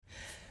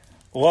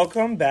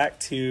Welcome back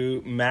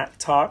to Matt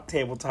Talk,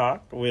 Table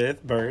Talk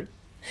with Bird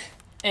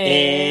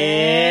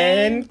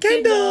and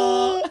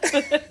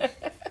Kendyl.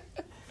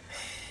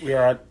 We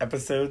are on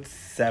episode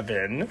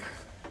 7.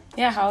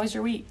 Yeah, how was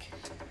your week?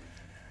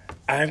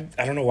 I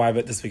don't know why,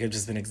 but this week I've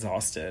just been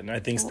exhausted. I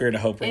think Spirit of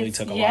Hope really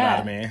took a lot out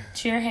of me.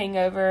 Cheer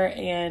hangover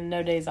and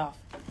no days off.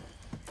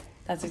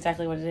 That's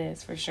exactly what it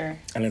is, for sure.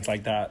 And it's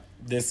like that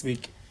this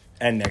week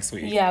and next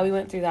week. Yeah, we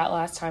went through that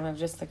last time of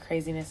just the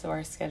craziness of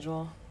our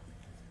schedule.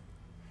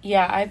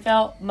 Yeah, I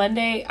felt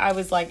Monday I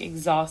was like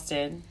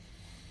exhausted.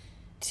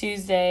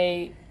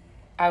 Tuesday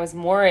I was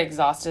more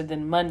exhausted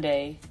than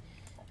Monday.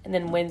 And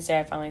then Wednesday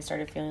I finally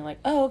started feeling like,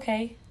 oh,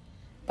 okay.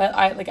 But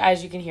I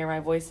as you can hear, my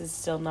voice is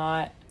still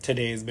not.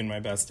 Today's been my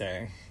best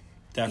day.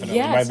 Definitely.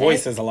 Yeah, my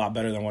voice is a lot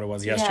better than what it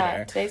was yesterday.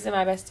 Yeah, today's been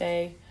my best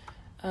day.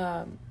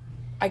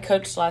 I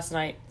coached last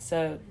night,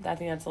 so I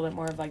think that's a little bit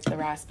more of like the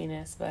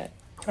raspiness, but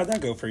How'd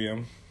that go for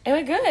you? it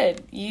went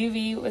good.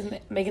 UV was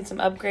making some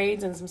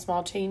upgrades and some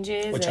small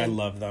changes. Which I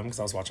love them because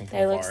I was watching from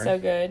They afar. look so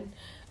good.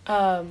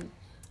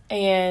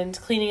 And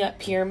cleaning up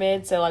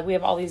pyramid. So like we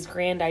have all these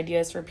grand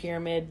ideas for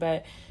pyramid,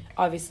 but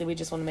obviously we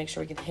just want to make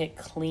sure we can hit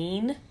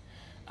clean.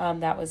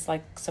 That was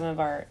like some of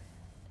our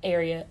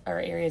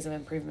areas of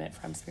improvement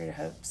from Spirit of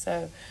Hope.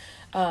 So,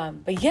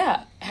 but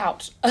yeah,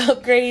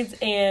 upgrades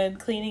and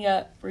cleaning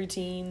up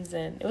routines,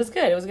 and it was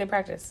good. It was a good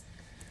practice.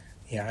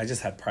 Yeah, I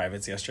just had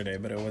privates yesterday,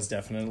 but it was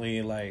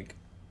definitely like,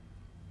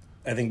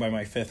 I think by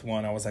my 5th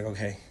one, I was like,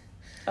 okay,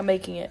 I'm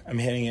making it. I'm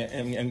hitting it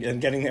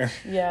and getting there.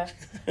 Yeah.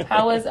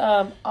 How was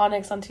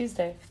Onyx on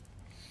Tuesday?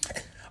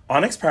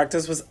 Onyx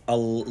practice was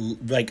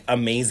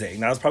amazing.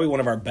 That was probably one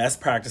of our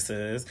best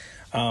practices.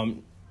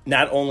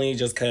 Not only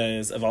just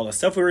because of all the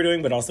stuff we were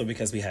doing, but also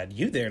because we had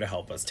you there to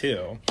help us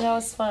too. That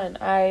was fun.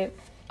 I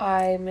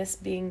miss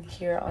being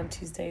here on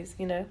Tuesdays,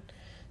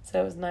 so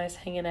it was nice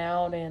hanging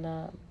out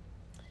and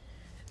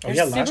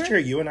last year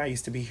you and I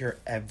used to be here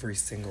every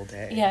single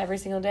day. Yeah, every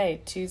single day.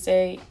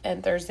 Tuesday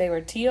and Thursday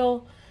were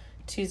teal.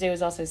 Tuesday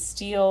was also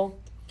steel.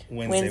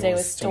 Wednesday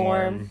was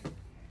storm.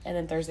 And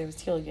then Thursday was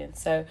teal again.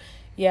 So,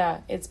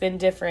 yeah, it's been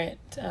different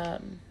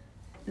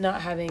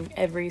not having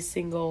every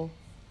single,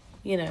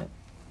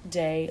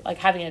 day, like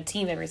having a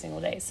team every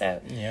single day.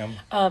 So, yeah.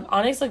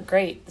 Onyx looked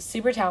great.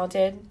 Super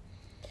talented.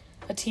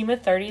 A team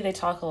of 30, they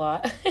talk a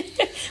lot,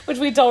 which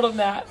we told them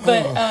that.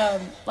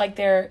 But,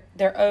 their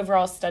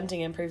overall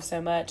stunting improved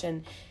so much.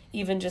 And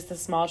even just the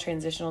small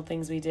transitional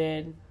things we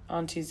did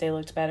on Tuesday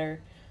looked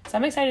better. So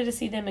I'm excited to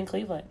see them in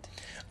Cleveland.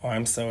 Oh,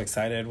 I'm so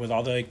excited with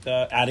all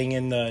the adding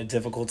in the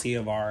difficulty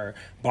of our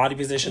body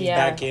positions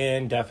back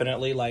in.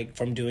 Definitely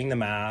from doing the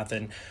math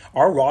and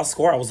our raw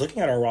score. I was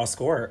looking at our raw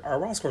score. Our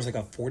raw score is like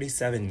a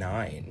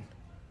 47.9.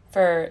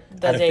 For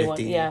the day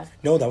 1, yeah.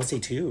 No, that was day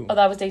 2. Oh,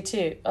 that was day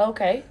 2.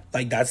 Okay.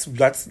 That's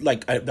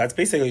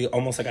basically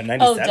almost like a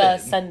 97. Oh, duh,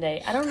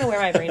 Sunday. I don't know where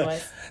my brain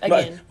was.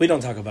 Again. But we don't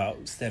talk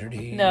about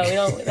Saturday. No, we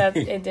don't.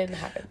 It didn't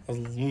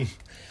happen.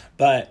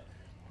 But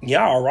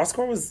yeah, our raw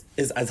score is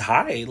as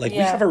high. We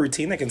have a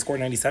routine that can score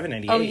 97,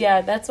 98. Oh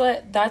yeah, that's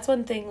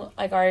one thing.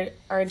 Like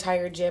our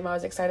entire gym, I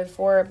was excited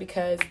for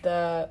because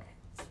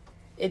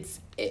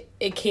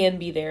it can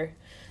be there.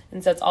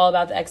 And so it's all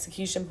about the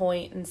execution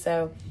point. And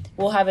so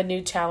we'll have a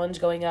new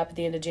challenge going up at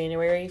the end of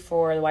January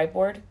for the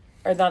whiteboard.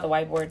 Or not the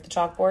whiteboard, the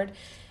chalkboard.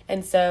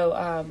 And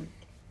so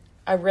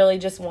I really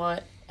just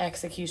want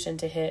execution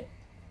to hit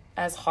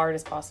as hard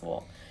as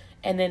possible.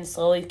 And then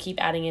slowly keep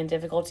adding in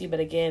difficulty. But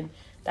again,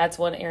 that's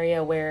one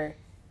area where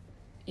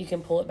you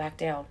can pull it back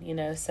down,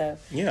 So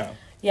yeah.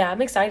 Yeah,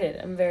 I'm excited.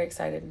 I'm very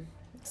excited.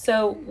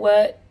 So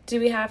what do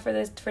we have for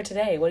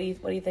today? What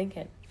are you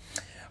thinking?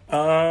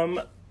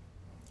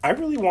 I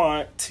really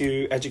want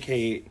to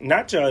educate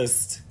not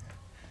just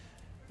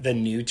the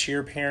new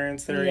cheer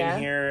parents that are in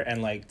here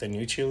and the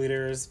new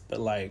cheerleaders, but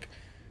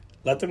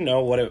let them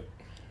know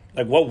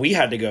what we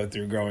had to go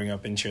through growing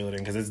up in cheerleading,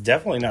 because it's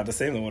definitely not the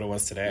same than what it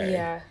was today.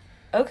 Yeah.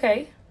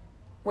 Okay.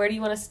 Where do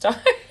you want to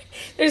start?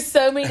 There's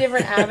so many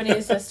different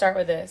avenues to start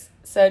with this.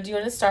 So do you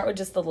want to start with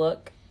just the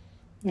look?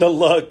 The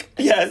look.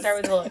 Yes. Start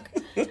with the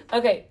look.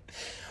 Okay.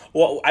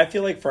 Well, I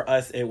feel like for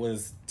us it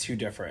was too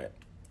different.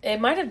 It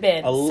might have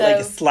been.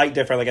 A slight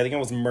different. I think it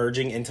was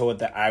merging into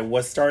what I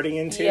was starting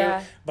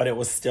into, but it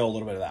was still a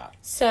little bit of that.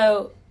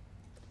 So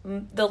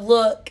the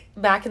look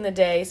back in the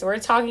day, so we're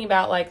talking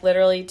about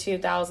literally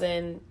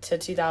 2000 to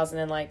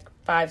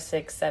 2005,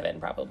 6, 7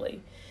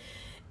 probably.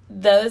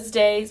 Those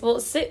days,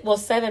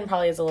 7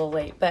 probably is a little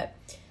late, but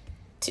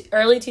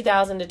early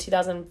 2000 to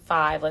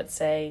 2005, let's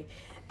say,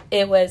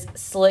 it was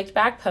slicked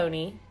back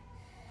pony,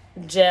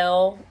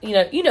 gel,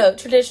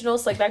 traditional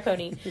slicked back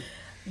pony.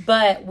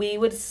 But we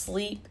would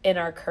sleep in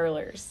our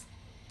curlers.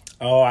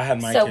 Oh, I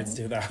had my kids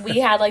do that. We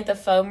had the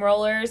foam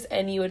rollers,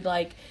 and you would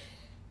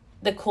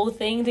the cool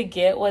thing to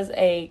get was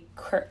a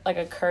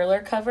curler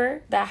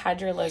cover that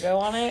had your logo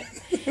on it.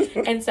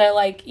 And so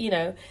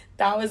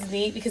that was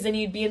neat, because then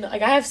you'd be in I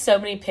have so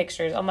many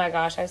pictures. Oh my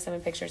gosh, I have so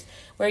many pictures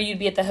where you'd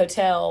be at the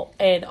hotel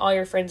and all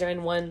your friends are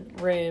in one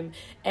room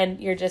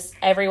and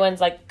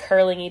everyone's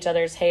curling each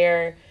other's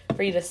hair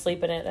for you to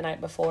sleep in it the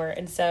night before.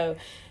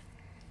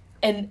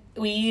 And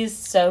we used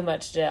so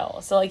much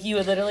gel. So, like, you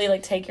would literally,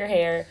 like, take your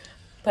hair,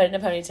 put it in a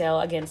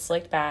ponytail, again,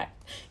 slicked back.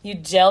 You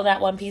gel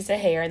that one piece of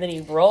hair, and then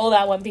you roll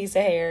that one piece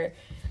of hair.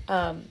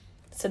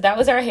 So that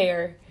was our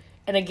hair.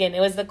 And, again, it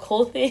was the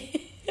cool thing.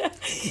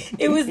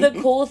 It was the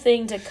cool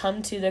thing to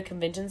come to the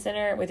convention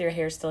center with your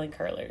hair still in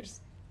curlers.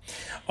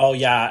 Oh,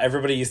 yeah.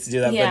 Everybody used to do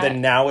that. Yeah. But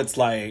then now it's,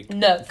 like,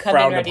 no,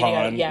 frowned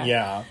upon.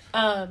 Yeah.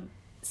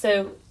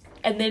 So,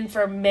 and then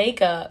for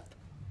makeup,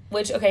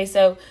 which, okay,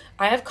 so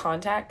I have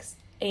contacts.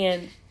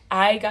 And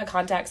I got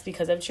contacts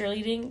because of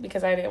cheerleading,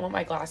 because I didn't want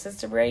my glasses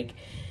to break.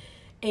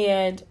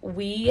 And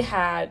we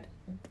had,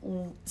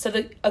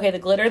 the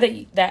glitter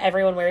that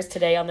everyone wears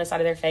today on the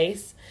side of their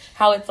face,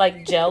 how it's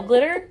like gel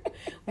glitter,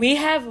 we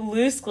have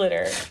loose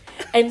glitter.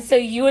 And so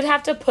you would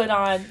have to put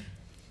on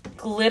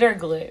glitter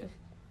glue.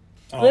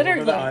 All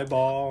over the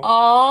eyeball.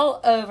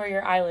 All over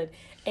your eyelid.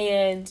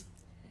 And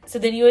so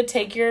then you would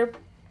take your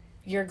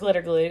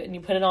glitter glue and you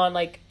put it on,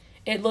 like,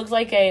 it looked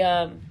like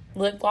a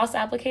lip gloss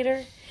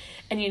applicator.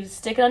 And you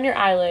stick it on your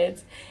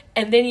eyelids,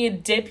 and then you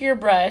dip your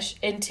brush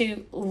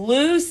into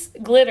loose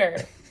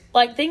glitter.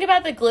 Like, think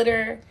about the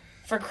glitter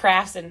for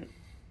crafts in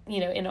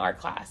art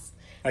class.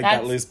 Like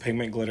that loose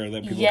pigment glitter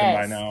that people can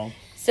buy now.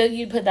 So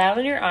you'd put that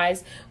on your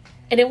eyes,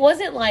 and it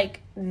wasn't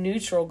like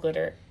neutral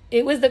glitter.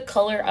 It was the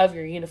color of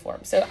your uniform.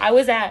 So I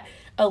was at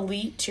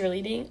elite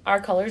cheerleading. Our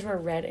colors were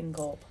red and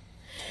gold.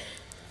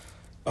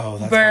 Oh,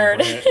 that's Bird.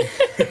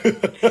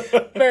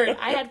 Bird.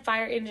 I had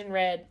fire engine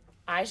red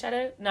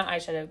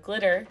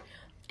glitter.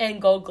 And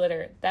gold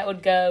glitter that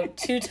would go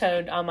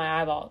two-toned on my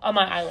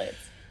eyelids.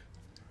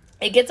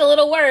 It gets a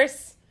little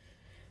worse.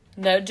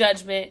 No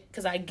judgment,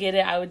 because I get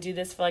it. I would do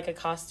this for like a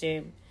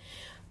costume.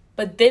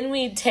 But then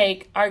we'd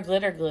take our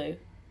glitter glue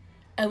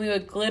and we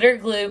would glitter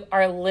glue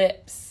our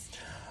lips.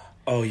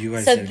 Oh, you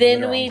guys. So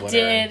then we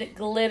did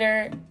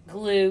glitter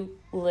glue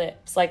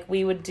lips. Like,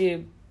 we would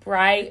do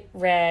bright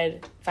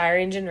red, fire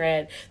engine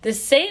red.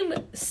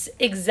 The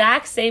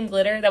exact same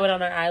glitter that went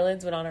on our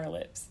eyelids went on our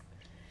lips.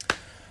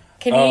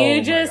 Can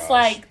you just,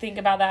 like, think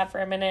about that for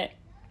a minute?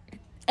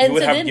 And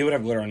you would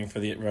have glitter on you for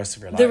the rest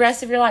of your life. The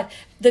rest of your life.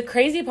 The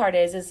crazy part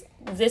is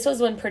this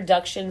was when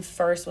production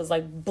first was,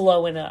 like,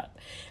 blowing up.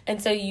 And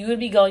so you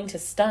would be going to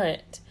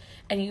stunt,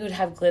 and you would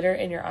have glitter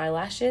in your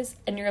eyelashes,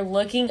 and you're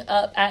looking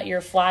up at your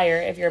flyer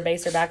if you're a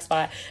base or back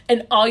spot,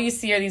 and all you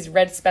see are these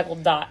red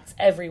speckled dots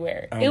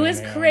everywhere. It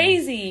was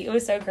crazy. It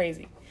was so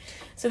crazy.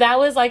 So that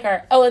was, like,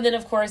 and then,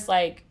 of course,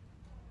 like,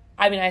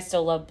 I mean, I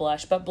still love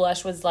blush, but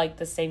blush was, like,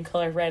 the same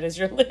color red as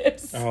your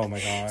lips. Oh, my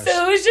gosh.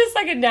 So it was just,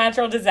 like, a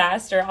natural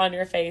disaster on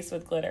your face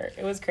with glitter.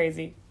 It was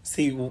crazy.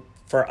 See,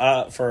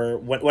 for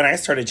when I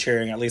started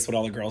cheering, at least what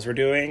all the girls were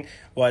doing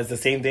was the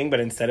same thing,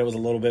 but instead it was a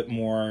little bit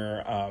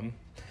more,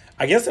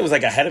 I guess it was,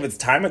 like, ahead of its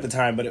time at the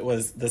time, but it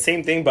was the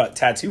same thing, but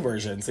tattoo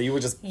version. So you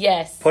would just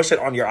push it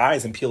on your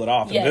eyes and peel it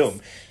off, and boom.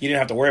 You didn't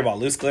have to worry about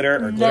loose glitter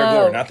or glitter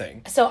glue or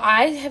nothing. So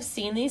I have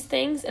seen these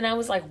things, and I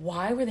was like,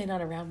 why were they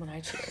not around when I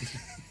cheered?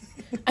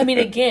 I mean,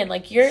 again,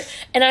 like,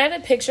 and I have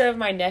a picture of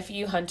my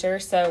nephew, Hunter.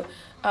 So,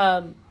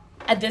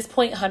 at this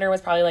point, Hunter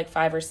was probably, like,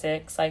 5 or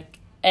 6, like,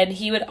 and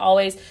he would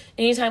always,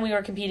 anytime we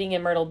were competing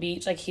in Myrtle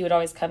Beach, like, he would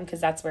always come, because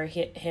that's where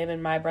him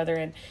and my brother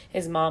and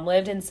his mom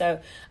lived. And so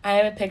I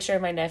have a picture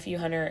of my nephew,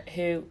 Hunter,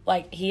 who,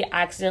 like, he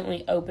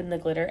accidentally opened the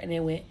glitter, and it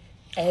went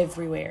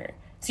everywhere.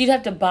 So you'd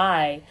have to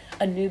buy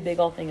a new big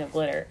old thing of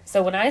glitter.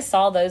 So when I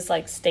saw those,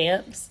 like,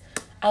 stamps,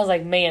 I was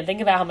like, man,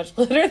 think about how much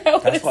glitter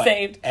that would have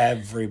saved.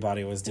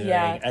 Everybody was doing.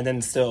 Yeah. And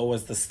then still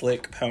was the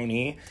slick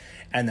pony.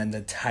 And then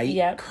the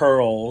tight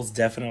curls.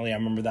 Definitely, I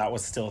remember that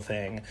was still a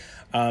thing.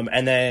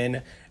 And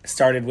then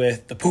started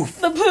with the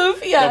poof. The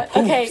poof, yeah. The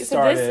poof okay,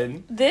 started.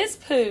 So this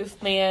poof,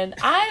 man,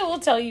 I will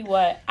tell you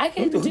what.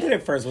 Who did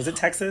it first? Was it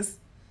Texas?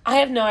 I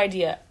have no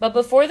idea. But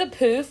before the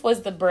poof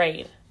was the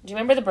braid. Do you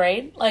remember the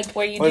braid? Like,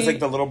 where you like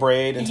the little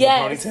braid into the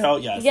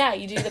ponytail? Yes. Yeah,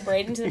 you do the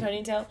braid into the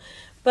ponytail.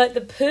 But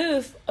the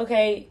poof,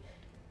 okay,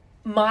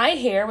 my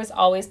hair was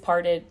always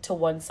parted to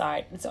one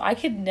side. And so I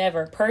could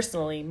never,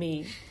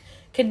 personally,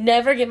 could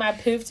never get my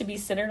poof to be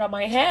centered on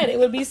my head. It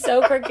would be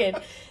so crooked.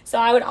 So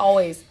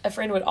a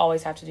friend would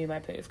always have to do my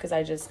poof because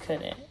I just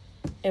couldn't.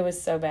 It was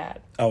so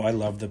bad. Oh, I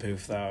love the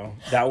poof though.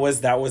 That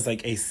was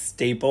like a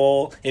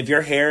staple. If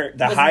your hair,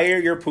 the higher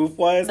your poof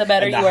was, the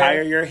better and the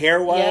higher your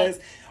hair was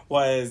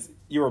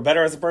you were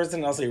better as a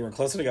person, and also you were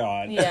closer to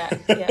God. Yeah,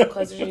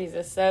 closer to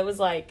Jesus. So it was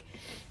like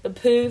the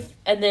poof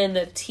and then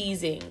the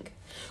teasing.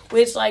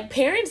 Which, like,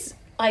 parents,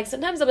 like,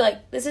 sometimes they'll be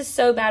like, this is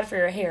so bad for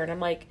your hair. And I'm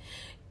like,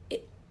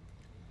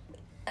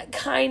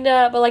 kind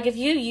of. But, like, if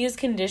you use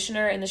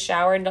conditioner in the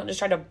shower and don't just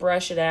try to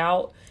brush it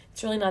out,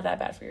 it's really not that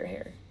bad for your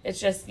hair. It's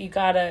just, you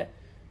got to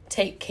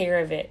take care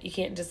of it. You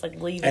can't just,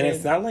 like, leave it. And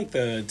it's not like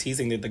the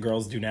teasing that the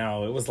girls do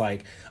now. It was,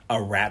 like, a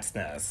rat's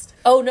nest.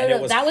 Oh,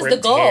 no. That was the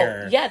goal.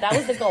 Hair. Yeah, that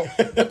was the goal.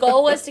 The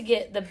goal was to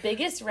get the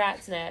biggest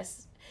rat's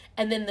nest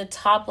and then the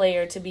top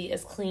layer to be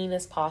as clean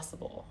as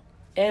possible.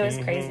 It was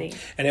crazy.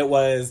 And it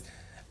was,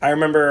 I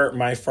remember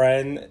my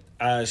friend,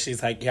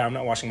 She's like, yeah, I'm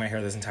not washing my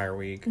hair this entire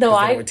week. No,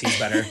 it would tease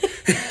better.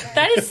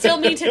 That is still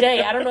me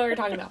today. I don't know what you're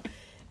talking about.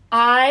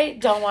 I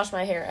don't wash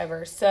my hair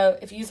ever. So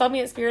if you saw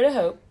me at Spirit of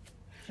Hope,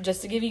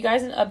 just to give you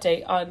guys an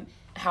update on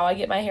how I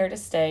get my hair to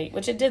stay,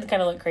 which it did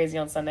kind of look crazy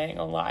on Sunday, I ain't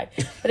gonna lie.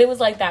 But it was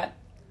like that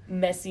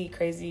messy,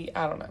 crazy,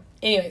 I don't know.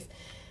 Anyways,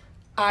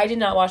 I did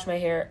not wash my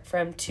hair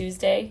from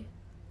Tuesday.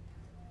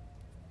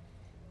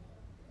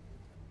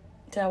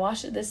 Did I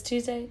wash it this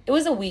Tuesday? It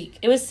was a week.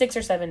 It was 6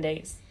 or 7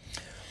 days.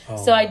 Oh.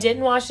 So I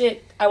didn't wash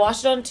it. I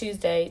washed it on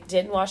Tuesday.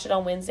 Didn't wash it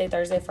on Wednesday,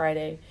 Thursday,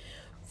 Friday.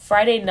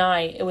 Friday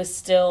night, it was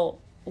still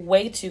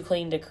way too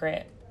clean to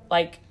crit.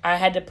 Like, I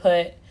had to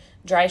put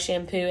dry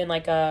shampoo in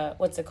like a,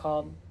 what's it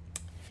called?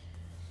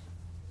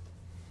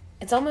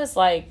 It's almost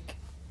like...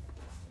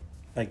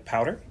 Like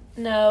powder?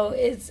 No,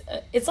 it's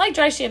like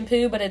dry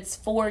shampoo, but it's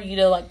for you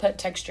to like put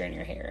texture in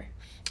your hair.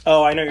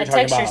 Oh, I know what you're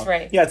talking about. Texture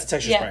spray. Yeah, it's a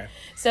texture spray.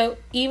 So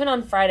even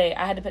on Friday,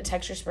 I had to put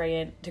texture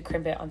spray in to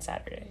crimp it on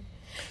Saturday.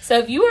 So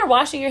if you are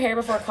washing your hair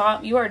before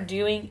comp, you are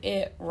doing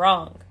it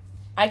wrong.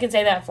 I can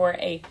say that for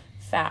a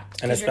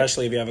fact. And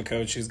especially if you have a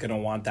coach who's going to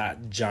want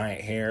that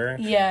giant hair.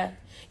 Yeah.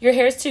 Your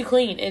hair's too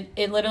clean.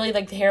 It literally,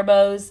 like the hair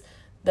bows,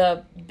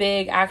 the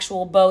big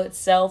actual bow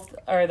itself,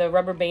 or the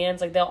rubber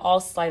bands, like they'll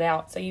all slide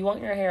out. So you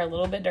want your hair a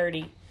little bit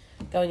dirty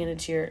going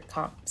into your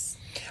comps.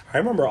 I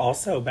remember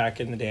also back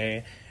in the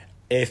day,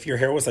 if your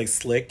hair was like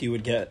slicked,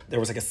 there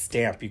was like a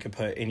stamp you could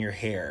put in your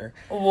hair.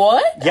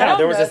 What? Yeah,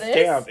 there was a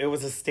stamp. It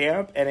was a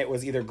stamp, and it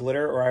was either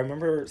glitter, or I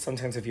remember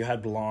sometimes if you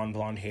had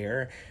blonde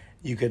hair,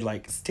 you could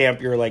like stamp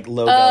your like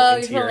logo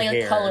into your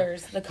hair. The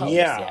colors.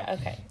 Yeah.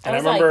 Okay. And I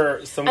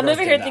remember I'm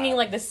over here thinking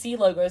like the C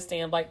logo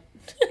stamp, like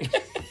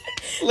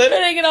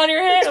putting it on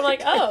your head. I'm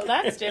like, oh,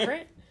 that's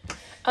different.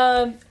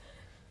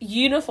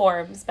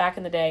 Uniforms back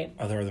in the day.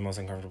 Oh, they were the most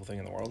uncomfortable thing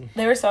in the world.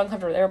 They were so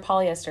uncomfortable. They were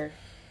polyester.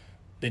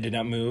 They did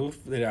not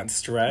move. They did not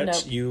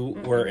stretch. Nope. You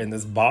were in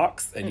this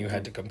box, and you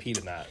had to compete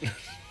in that.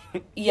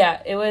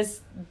 Yeah, it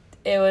was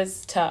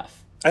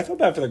tough. I felt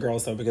bad for the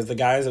girls, though, because the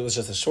guys, it was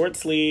just a short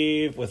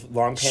sleeve with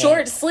long pants.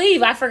 Short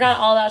sleeve. I forgot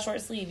all about short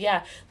sleeve.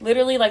 Yeah.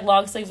 Literally, like,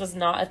 long sleeves was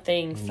not a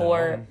thing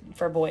for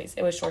boys.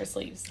 It was short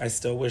sleeves. I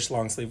still wish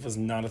long sleeve was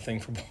not a thing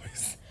for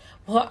boys.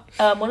 Well,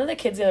 one of the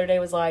kids the other day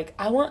was like,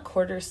 I want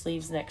quarter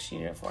sleeves next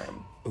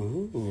uniform.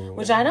 Ooh.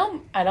 Which I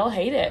don't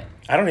hate it.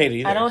 I don't hate it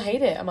either. I don't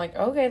hate it. I'm like,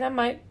 okay,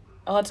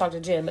 I'll have to talk to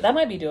Jen, but that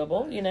might be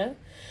doable, you know?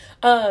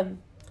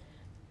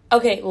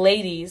 Okay,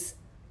 ladies,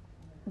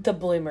 the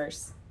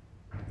bloomers.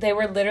 They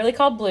were literally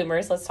called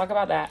bloomers. Let's talk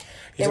about that.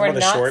 They were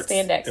not shorts?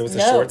 Spandex. It was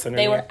the shorts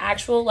underneath? They were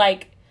actual,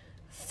 like,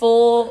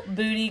 full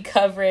booty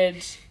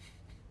coverage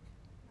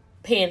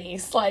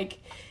panties. Like,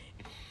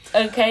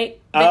 okay.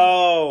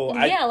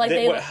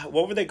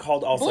 What were they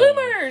called also?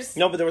 Bloomers!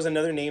 No, but there was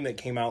another name that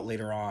came out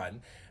later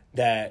on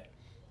that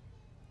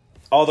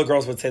all the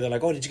girls would say. They're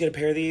like, oh, did you get a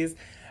pair of these?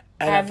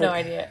 And I have no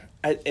idea.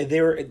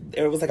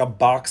 It was like a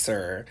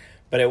boxer,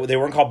 but they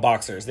weren't called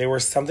boxers. They were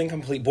something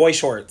complete. Board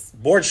shorts.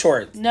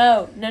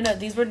 No.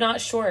 These were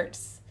not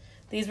shorts.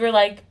 These were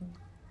like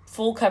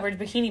full coverage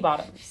bikini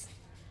bottoms.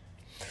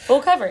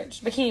 Full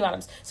coverage bikini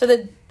bottoms. So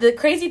the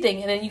crazy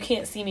thing, and then you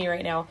can't see me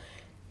right now,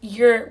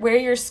 where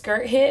your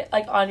skirt hit,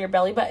 like on your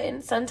belly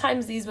button,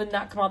 sometimes these would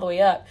not come all the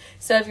way up.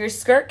 So if your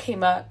skirt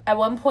came up, at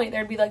one point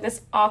there'd be like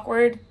this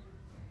awkward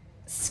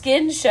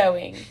skin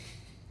showing.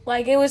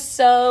 Like, it was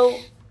so...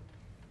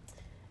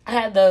 I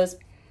had those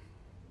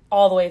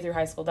all the way through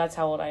high school. That's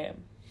how old I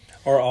am.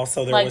 Or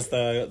also there was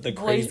the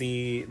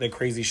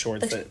crazy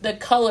shorts. The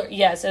color,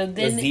 yeah. So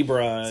then the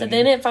zebra. So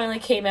then it finally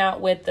came out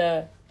with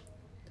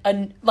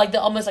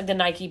almost like the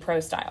Nike Pro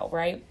style,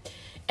 right?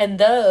 And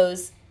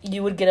those,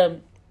 you would get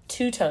them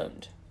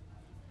two-toned.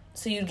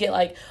 So you'd get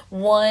like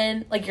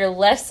one, like your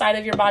left side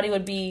of your body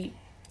would be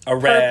a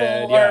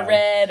red, purple or a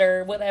red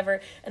or whatever,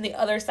 and the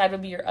other side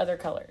would be your other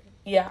color.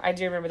 Yeah, I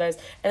do remember those.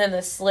 And then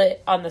the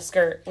slit on the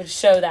skirt would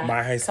show that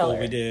My high school,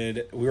 color.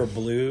 we were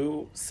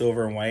blue,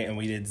 silver, and white, and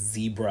we did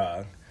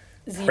zebra.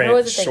 Zebra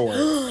was a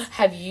thing.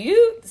 Have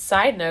you,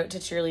 side note to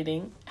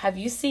cheerleading, have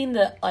you seen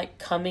the, like,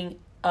 coming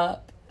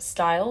up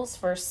styles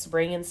for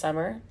spring and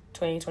summer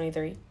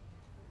 2023?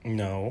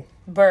 No.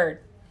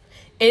 Bird.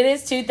 It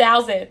is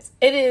 2000s.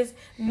 It is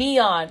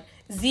neon,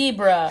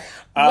 zebra,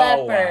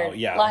 leopard. Wow,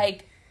 yeah.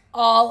 Like,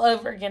 all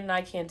over again, and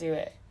I can't do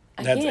it.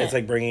 It's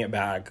like bringing it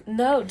back.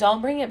 No,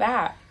 don't bring it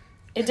back.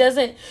 It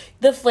doesn't.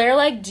 The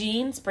flare-leg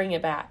jeans, bring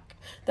it back.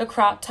 The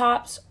crop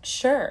tops,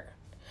 sure.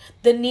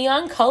 The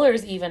neon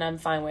colors even I'm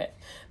fine with.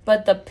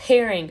 But the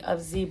pairing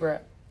of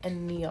zebra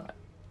and neon.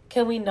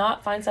 Can we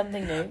not find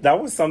something new?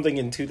 That was something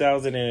in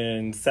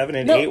 2007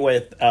 and 8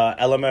 with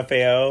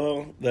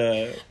LMFAO.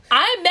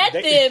 I met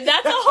them.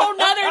 That's a whole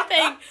nother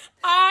thing.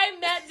 I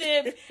met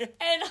them.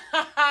 And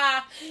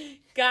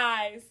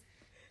guys,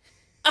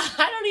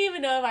 I don't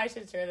even know if I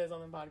should share this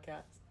on the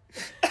podcast.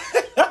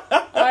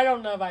 I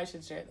don't know if I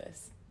should share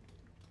this.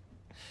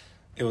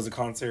 It was a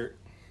concert.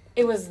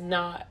 It was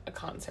not a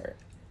concert.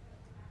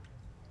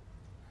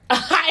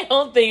 I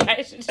don't think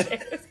I should share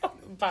this on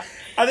the podcast.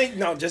 I think,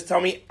 no, just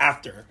tell me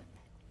after.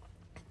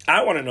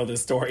 I want to know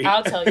this story.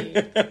 I'll tell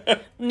you.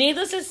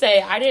 Needless to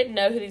say, I didn't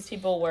know who these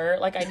people were.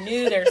 Like, I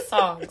knew their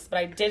songs, but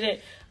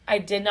I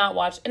did not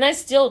watch, and I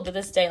still, to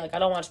this day, like, I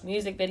don't watch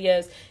music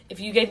videos. If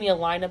you gave me a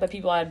lineup of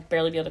people, I'd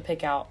barely be able to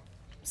pick out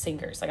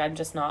singers. Like, I'm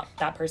just not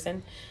that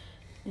person.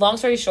 Long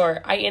story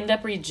short, I end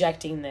up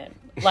rejecting them.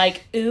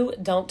 Like, ooh,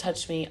 don't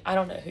touch me. I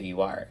don't know who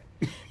you are.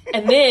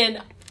 And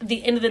then, at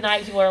the end of the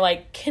night, people are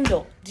like,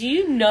 Kendyl, do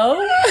you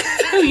know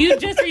who you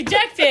just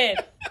rejected?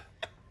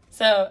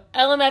 So,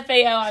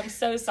 LMFAO, I'm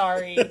so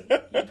sorry.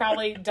 You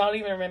probably don't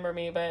even remember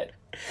me, but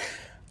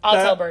I'll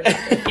tell Bird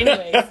after.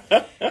 Anyways,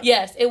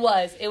 yes, it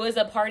was. It was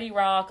a party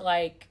rock,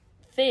 like,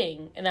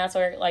 thing. And that's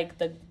where, like,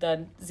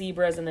 the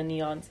zebras and the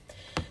neons.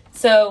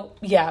 So,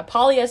 yeah,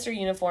 polyester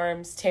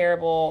uniforms,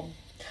 terrible.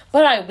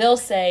 But I will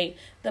say,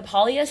 the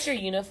polyester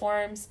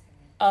uniforms,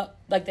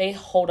 like, they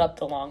hold up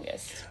the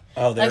longest.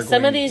 Oh, they're like,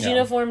 some of these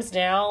uniforms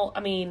now, I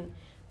mean,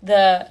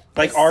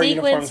 like our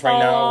uniforms right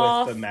now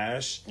off. with the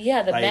mesh.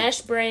 Yeah, the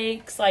mesh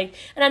breaks. Like,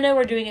 and I know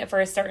we're doing it for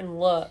a certain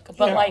look,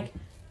 but like,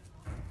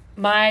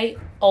 my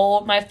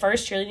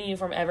first cheerleading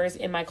uniform ever is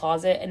in my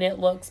closet, and it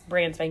looks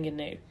brand spanking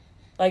new.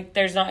 Like,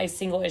 there's not a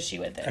single issue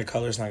with it. That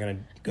color's not going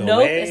to go away.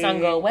 Nope, it's not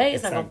going to go away.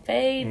 It's not going to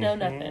fade. No,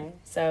 nothing.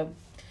 So,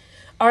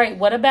 all right,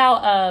 what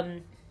about,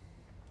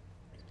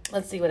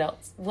 let's see what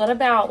else. What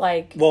about,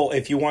 like... Well,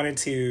 if you wanted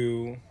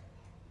to...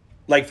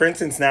 Like, for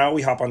instance, now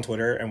we hop on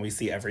Twitter and we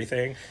see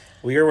everything.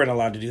 We weren't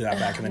allowed to do that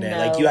back in the day. No.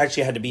 Like, you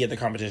actually had to be at the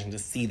competition to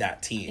see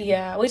that team.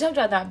 Yeah, we talked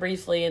about that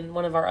briefly in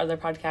one of our other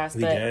podcasts.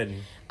 We did.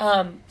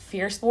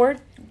 Fierce Board,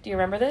 do you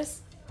remember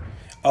this?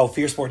 Oh,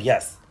 Fierce Board,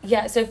 yes.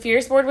 Yeah, so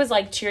Fierce Board was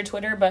like cheer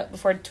Twitter, but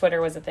before Twitter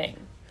was a thing.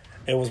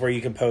 It was where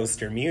you could post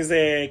your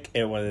music,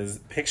 it was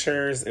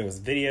pictures, it was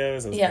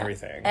videos, it was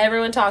everything.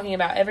 Everyone talking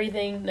about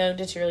everything known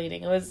to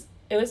cheerleading.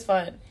 It was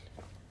fun.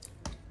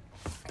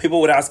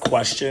 People would ask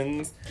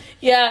questions.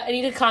 Yeah, and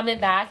you could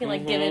comment back and,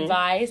 like, give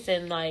advice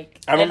and,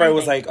 like, I remember I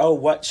was like, oh,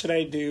 what should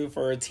I do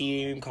for a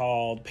team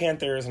called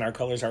Panthers and our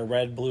colors are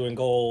red, blue, and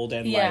gold?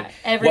 And, like,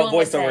 what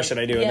voiceover should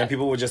I do? And then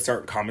people would just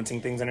start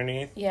commenting things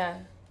underneath. Yeah.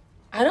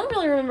 I don't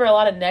really remember a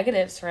lot of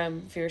negatives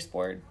from Fierce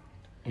Board.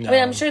 No. I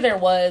mean, I'm sure there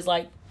was,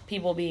 like,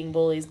 people being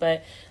bullies,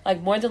 but,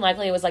 like, more than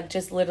likely it was, like,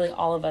 just literally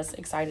all of us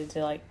excited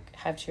to, like,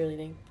 have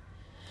cheerleading.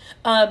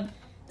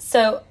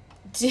 So,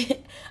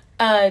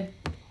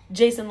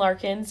 Jason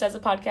Larkins does a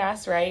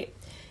podcast, right?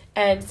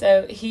 And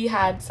so he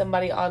had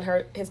somebody on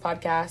his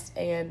podcast,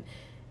 and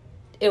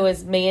it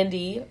was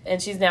Mandy,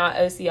 and she's now at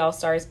OC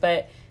All-Stars.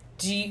 But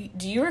do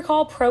you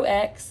recall Pro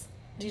X?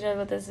 Do you know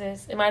what this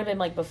is? It might have been,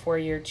 like, before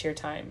your cheer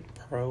time.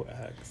 Pro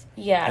X?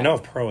 Yeah. I know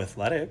of Pro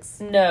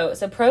Athletics. No.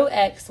 So Pro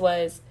X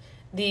was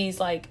these,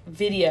 like,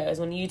 videos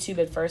when YouTube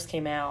had first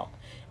came out.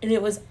 And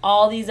it was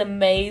all these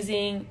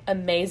amazing,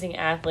 amazing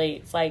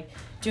athletes, like,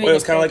 doing... Well, it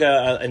was kind of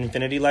like an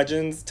Infinity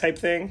Legends type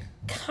thing?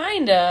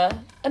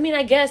 Kinda. I mean,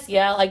 I guess,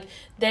 yeah. Like,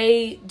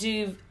 they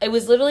do... It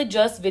was literally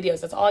just videos.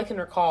 That's all I can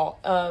recall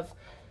of...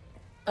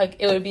 Like,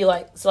 it would be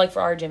like... So, like,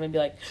 for our gym, it'd be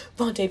like,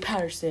 Vontae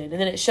Patterson. And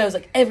then it shows,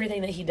 like,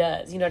 everything that he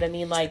does. You know what I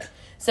mean? Like...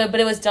 So,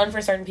 but it was done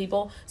for certain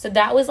people. So,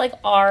 that was, like,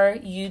 our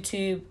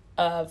YouTube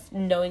of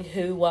knowing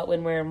who, what,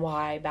 when, where, and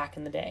why back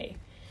in the day.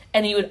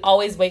 And you would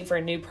always wait for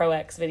a new Pro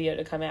X video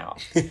to come out.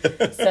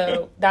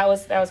 So that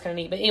was kind of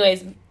neat. But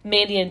anyways,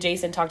 Mandy and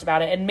Jason talked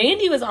about it. And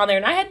Mandy was on there,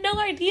 and I had no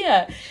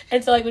idea.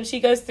 And so, like, when she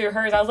goes through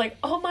hers, I was like,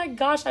 oh, my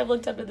gosh, I've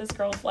looked up to this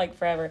girl, like,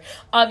 forever.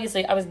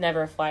 Obviously, I was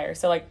never a flyer.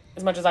 So, like,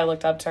 as much as I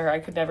looked up to her, I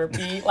could never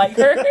be like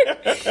her.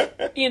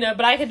 You know,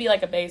 but I could be,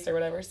 like, a base or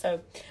whatever. So,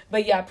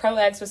 but, yeah, Pro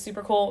X was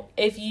super cool.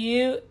 If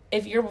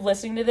you're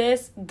listening to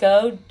this,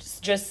 go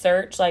just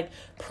search, like,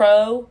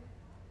 Pro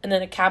and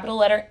then a capital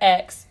letter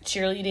X,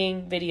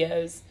 cheerleading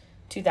videos,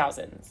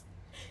 2000s.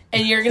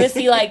 And you're going to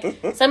see, like,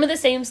 some of the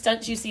same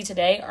stunts you see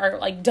today are,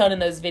 like, done in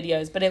those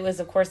videos. But it was,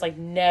 of course, like,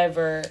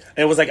 never...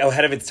 It was, like,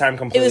 ahead of its time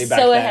completely back then.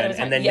 It was so ahead of its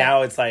time. And then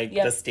now it's, like,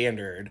 the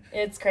standard.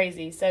 It's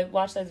crazy. So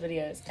watch those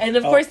videos. And,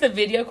 of course, the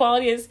video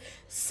quality is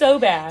so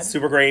bad.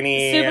 Super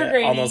grainy.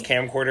 On those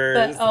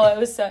camcorders.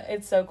 But,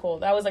 it's so cool.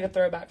 That was, like, a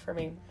throwback for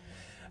me.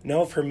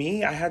 No, for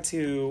me, I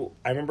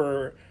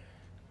remember...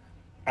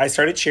 I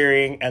started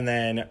cheering, and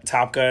then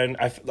Top Gun,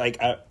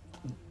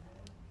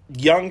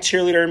 young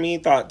cheerleader me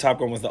thought Top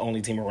Gun was the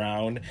only team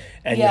around,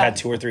 and you had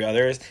 2 or 3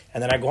 others.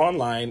 And then I go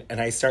online, and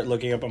I start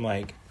looking up, I'm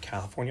like,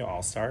 California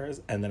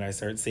All-Stars? And then I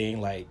start seeing,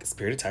 like,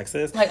 Spirit of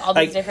Texas. Like, all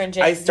these different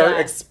gyms. I start,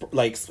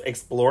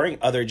 exploring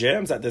other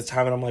gyms at this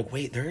time, and I'm like,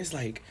 wait, there's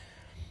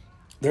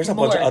a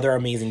bunch of other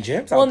amazing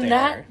gyms out there.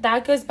 Well,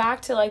 that goes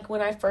back to, like,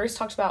 when I first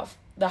talked about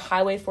the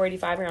Highway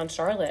 485 around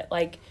Charlotte.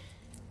 Like,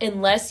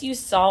 unless you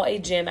saw a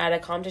gym at a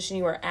competition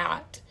you were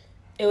at,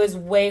 it was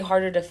way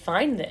harder to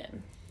find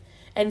them.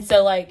 And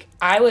so, like,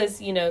 I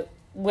was, you know,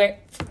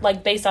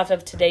 based off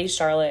of today's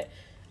Charlotte,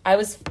 I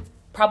was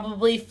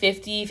probably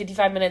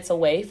 55 minutes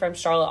away from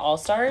Charlotte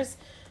All-Stars,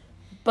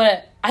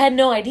 but I had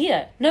no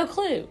idea, no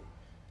clue.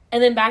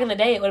 And then back in the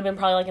day, it would have been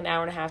probably like an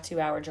hour and a half,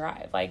 2-hour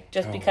drive, like,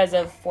 just because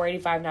of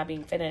 485 not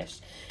being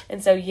finished.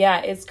 And so,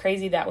 yeah, it's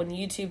crazy that when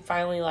YouTube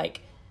finally,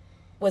 like,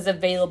 was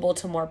available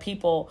to more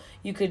people,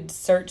 you could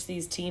search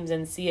these teams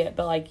and see it,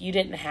 but like you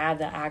didn't have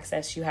the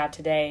access you have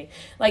today.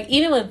 Like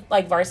even with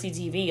like varsity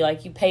TV,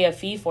 like you pay a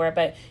fee for it,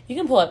 but you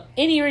can pull up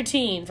any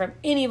routine from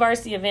any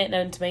varsity event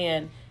known to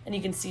man and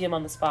you can see them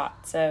on the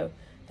spot. So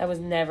that was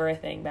never a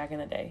thing back in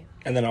the day.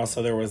 And then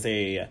also there was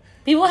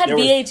people had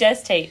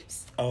VHS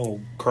tapes.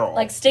 Oh, girl.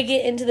 Like stick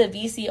it into the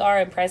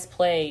VCR and press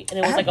play, and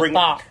it was like a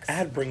box. I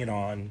had Bring It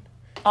On.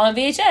 On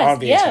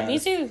VHS. Yeah, me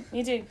too.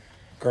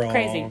 Girl.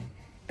 Crazy.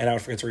 And I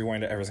would forget to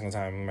rewind it every single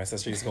time. My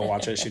sister used to go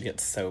watch it. She'd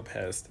get so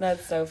pissed.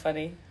 That's so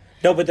funny.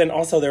 No, but then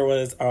also there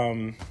was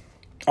on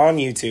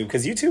YouTube,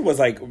 because YouTube was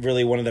like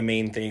really one of the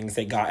main things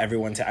that got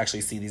everyone to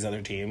actually see these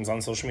other teams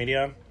on social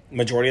media,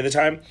 majority of the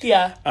time.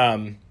 Yeah.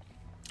 Do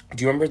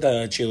you remember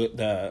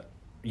the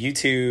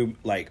YouTube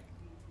like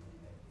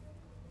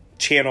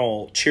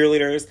channel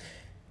cheerleaders?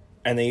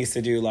 And they used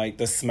to do like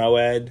the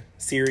SMOED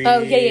series. Oh,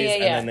 yeah.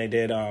 And then they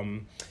did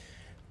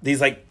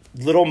these like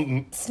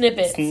little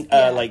snippets,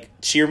 like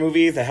cheer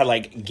movies that had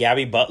like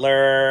Gabby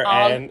Butler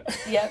and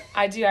yep,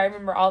 I do. I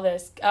remember all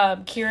this.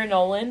 Kira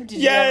Nolan, did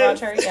you know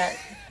about her? Yeah,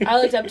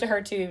 I looked up to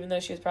her too, even though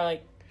she was probably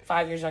like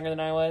 5 years younger than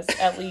I was,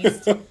 at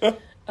least.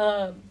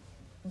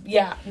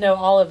 Yeah, no,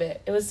 all of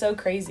it. It was so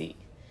crazy.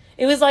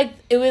 It was like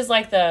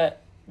the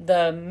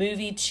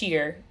movie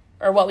Cheer,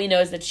 or what we know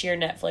as the Cheer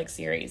Netflix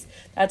series.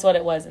 That's what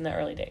it was in the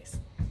early days.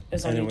 It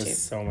was on YouTube. It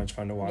was so much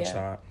fun to watch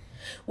that.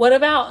 What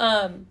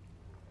about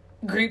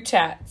group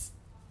chats?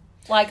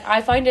 Like,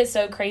 I find it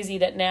so crazy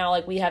that now,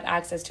 like, we have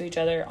access to each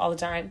other all the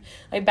time.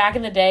 Like, back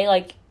in the day,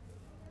 like,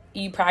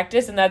 you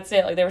practice and that's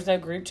it. Like, there was no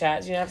group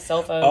chats. You didn't have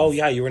cell phones. Oh,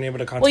 yeah, you weren't able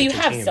to contact Well, you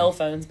your have team. cell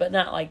phones, but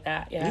not like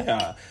that. Yeah.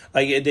 Yeah.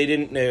 Like, they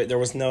didn't, there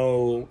was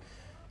nothing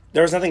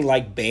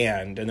like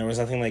Band, and there was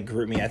nothing like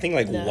GroupMe. I think,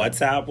 like,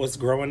 WhatsApp was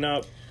growing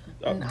up.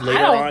 Later I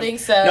don't think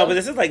so. No, but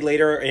this is like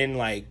later in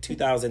like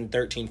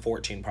 2013,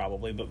 14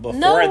 probably. But before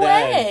no then,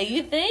 way,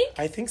 you think?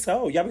 I think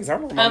so. Yeah, because I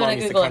remember my mom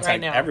used to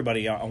contact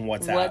everybody on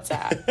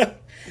WhatsApp.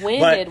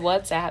 When did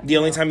WhatsApp? The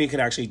only time you could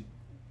actually,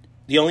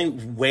 the only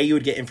way you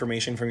would get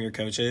information from your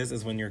coaches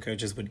is when your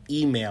coaches would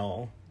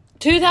email.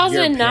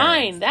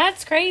 2009.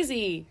 That's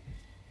crazy.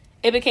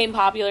 It became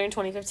popular in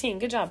 2015.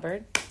 Good job,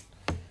 Bird.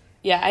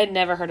 Yeah, I had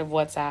never heard of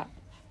WhatsApp.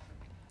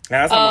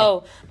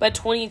 But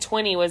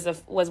 2020 was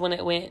when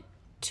it went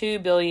 2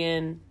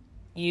 billion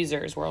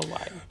users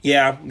worldwide.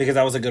 Yeah, because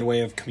that was a good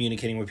way of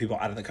communicating with people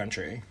out of the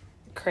country.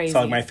 Crazy.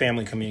 So like my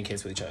family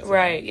communicates with each other.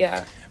 Right,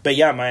 yeah. But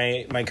yeah,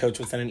 my coach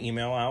would send an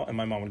email out and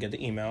my mom would get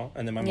the email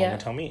and then my mom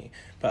would tell me.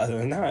 But other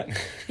than that.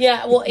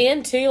 Yeah, well,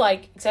 and too,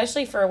 like,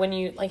 especially for when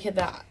you like hit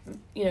that,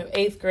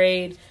 8th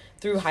grade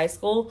through high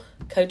school,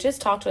 coaches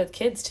talked with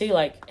kids too,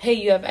 like, hey,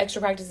 you have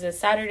extra practice this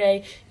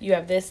Saturday, you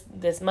have this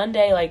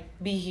Monday, like,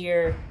 be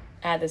here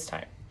at this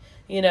time.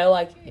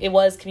 Like, it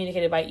was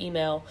communicated by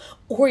email,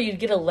 or you'd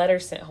get a letter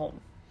sent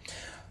home,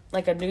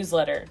 like a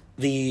newsletter.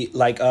 Do you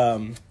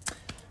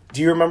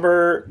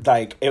remember,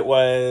 like, it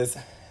was,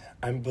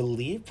 I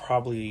believe,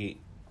 probably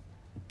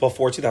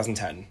before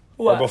 2010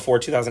 or before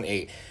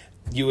 2008,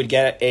 you would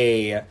get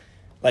a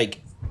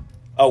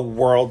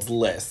world's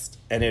list,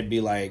 and it'd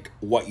be like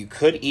what you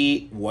could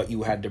eat, what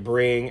you had to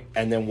bring,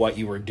 and then what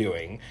you were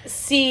doing.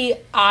 See,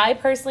 I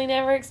personally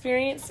never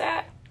experienced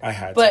that. I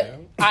had but to.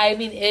 I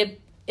mean,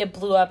 it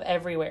blew up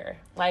everywhere.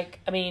 Like,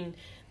 I mean,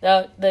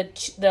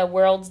 the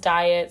world's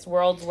diets,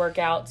 world's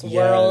workouts,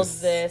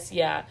 world's this.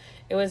 Yeah,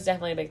 it was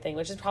definitely a big thing,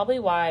 which is probably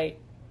why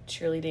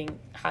cheerleading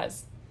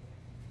has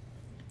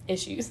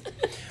issues.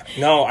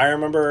 No, I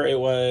remember I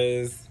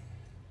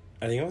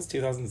think it was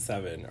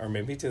 2007 or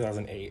maybe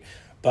 2008.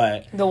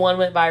 But the one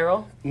went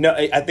viral? No,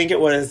 I think it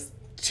was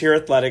Cheer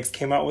Athletics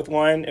came out with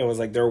one. It was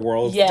like their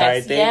world's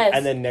diet thing. Yes.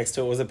 And then next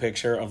to it was a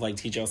picture of like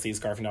TJLC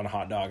scarfing down a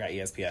hot dog at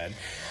ESPN.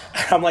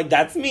 I'm like,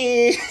 that's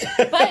me.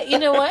 But you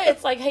know what?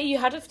 It's like, hey, you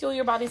have to fuel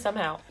your body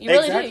somehow. You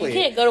really do. You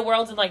can't go to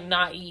Worlds and like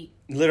not eat.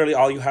 Literally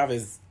all you have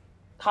is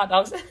hot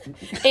dogs.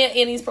 Aunt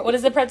Annie's. What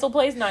is the pretzel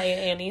place? Not Aunt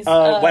Annie's.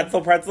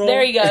 Wetzel Pretzel.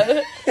 There you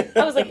go.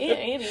 I was like, Aunt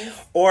Annie's.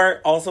 Or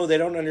also they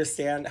don't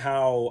understand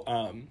how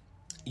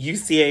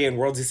UCA and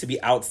Worlds used to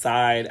be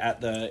outside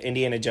at the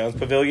Indiana Jones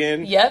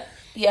Pavilion. Yep.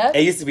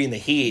 It used to be in the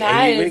heat.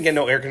 And we didn't get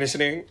no air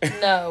conditioning.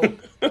 No.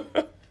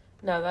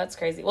 No, that's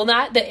crazy. Well,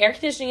 not the air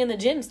conditioning in the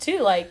gyms too.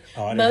 Like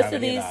most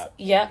of these,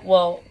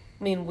 well,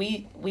 I mean,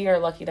 we are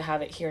lucky to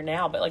have it here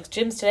now, but like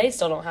gyms today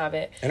still don't have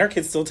it, and our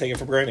kids still take it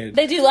for granted.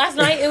 They do. Last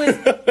night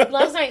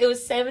it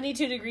was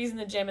 72 degrees in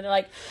the gym, and they're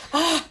like,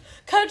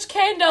 Coach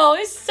Kendyl,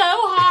 it's so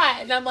hot,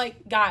 and I'm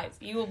like, guys,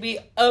 you will be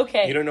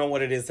okay. You don't know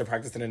what it is to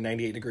practice in a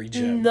 98-degree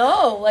gym.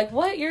 No, like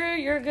what?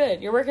 You're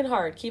good. You're working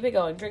hard. Keep it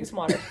going. Drink some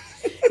water.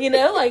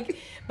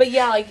 But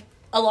yeah, like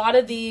a lot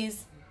of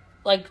these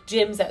like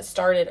gyms that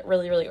started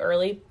really, really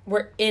early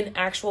were in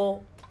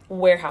actual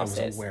warehouses.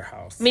 It was a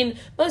warehouse. I mean,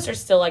 most are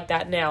still like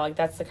that now. Like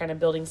that's the kind of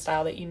building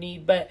style that you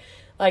need. But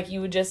like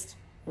you would just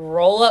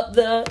roll up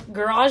the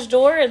garage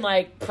door and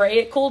like pray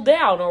it cooled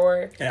down,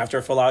 or and after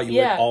a full out, you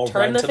would all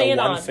run to the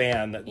one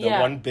fan, the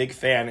one big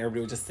fan.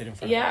 Everybody would just sit in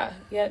front of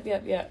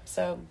it. Yeah.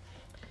 So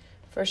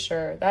for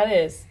sure, that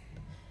is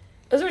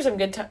those were some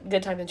good times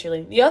in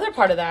cheerleading. The other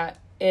part of that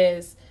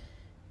is,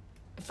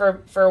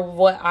 for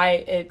what I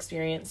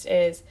experienced,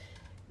 is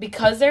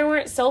because there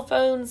weren't cell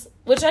phones,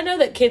 which I know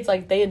that kids,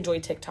 like, they enjoy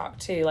TikTok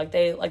too. Like,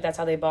 that's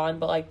how they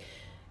bond. But, like,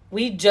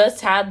 we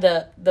just had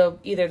the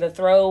either the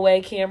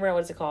throwaway camera,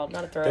 what's it called?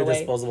 Not a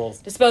throwaway. The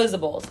disposables.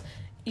 Disposables.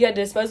 You had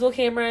disposable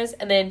cameras,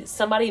 and then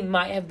somebody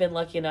might have been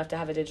lucky enough to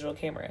have a digital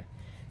camera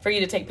for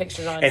you to take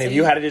pictures on. And so if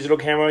you had a digital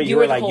camera, you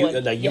were like,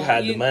 you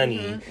had the money.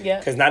 Mm-hmm, yeah.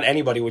 Because not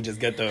anybody would just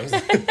get those.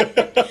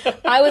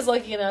 I was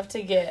lucky enough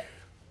to get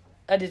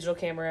a digital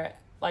camera,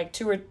 like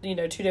two or three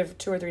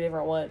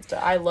different ones. So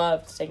I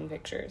loved taking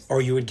pictures.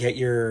 Or you would get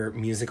your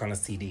music on a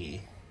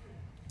CD.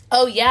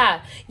 Oh,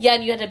 yeah. Yeah,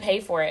 and you had to pay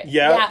for it.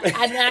 Yeah.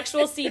 Yeah, an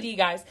actual CD,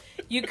 guys.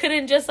 You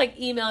couldn't just, like,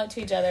 email it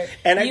to each other.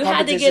 And at you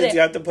competitions, had to get it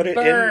you have to put it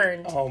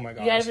burned. in. Oh, my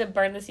gosh. You had to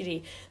burn the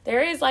CD.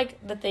 There is,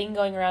 like, the thing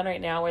going around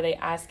right now where they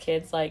ask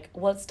kids, like,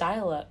 what's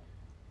dial-up?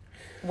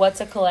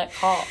 What's a collect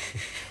call?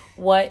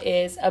 What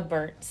is a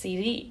burnt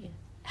CD?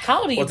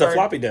 What's a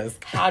floppy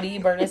disk? How do you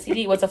burn a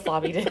CD? What's a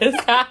floppy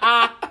disk?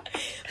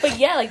 But,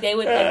 yeah, like, they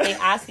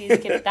ask these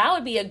kids. That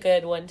would be a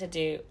good one to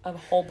do, a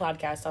whole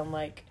podcast on,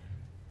 like,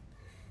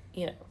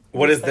 you know.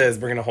 What is this?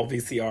 Bring in a whole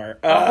VCR.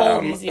 A whole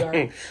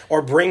VCR.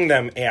 Or bring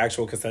them an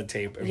actual cassette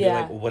tape and be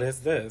Yeah. like, what is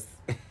this?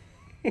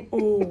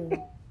 Ooh.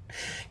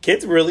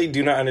 Kids really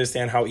do not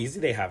understand how easy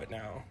they have it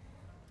now.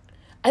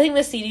 I think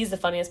the CD is the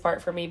funniest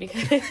part for me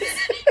because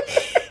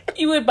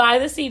you would buy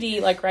the CD,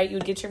 like, right, you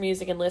would get your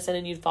music and listen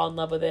and you'd fall in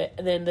love with it.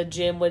 And then the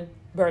gym would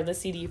burn the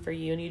CD for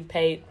you and you'd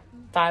pay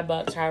 $5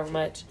 or however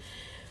much.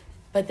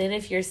 But then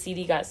if your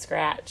CD got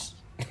scratched,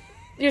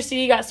 and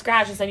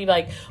then you'd be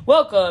like,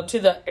 welcome to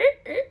the,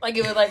 like,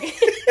 it would, like,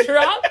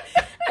 drop.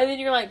 And then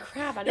you're like,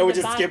 crap, I need to buy. It would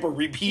just skip or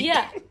repeat.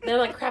 Yeah. They're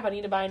like, crap, I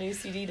need to buy a new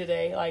CD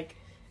today. Like,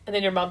 and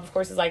then your mom, of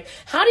course, is like,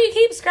 how do you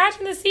keep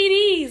scratching the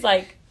CDs?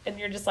 Like, and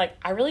you're just like,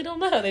 I really don't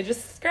know. They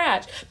just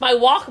scratch. My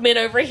Walkman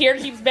over here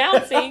keeps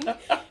bouncing.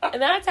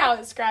 And that's how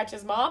it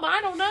scratches, Mom.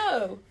 I don't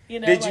know. You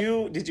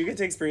know. Did you get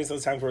to experience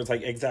those times where it's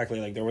like, exactly,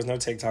 like, there was no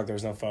TikTok, there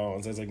was no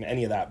phones, there's like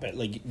any of that, but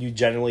like you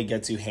generally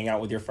get to hang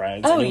out with your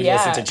friends and you would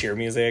listen to cheer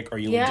music, or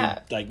you would do,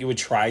 like, you would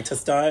try to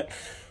stunt.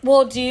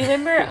 Well, do you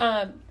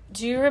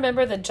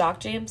remember the Jock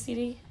Jam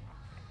CD?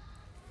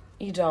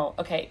 You don't.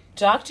 Okay.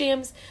 Jock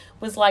Jams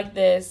was like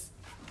this.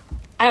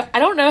 I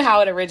don't know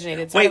how it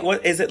originated. So wait,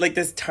 what is it, like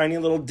this tiny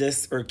little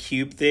disc or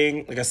cube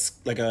thing,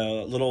 like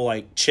a little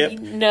like chip?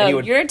 No,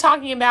 you're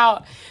talking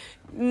about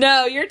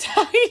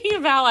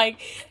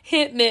like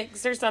Hit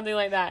Mix or something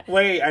like that.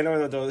 Wait, I know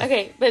what those.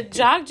 Okay, but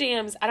Jock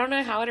Jams, I don't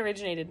know how it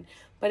originated,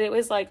 but it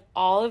was like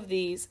all of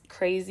these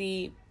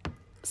crazy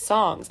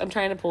songs. I'm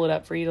trying to pull it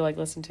up for you to, like,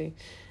 listen to.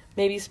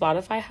 Maybe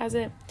Spotify has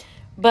it,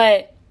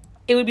 but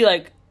it would be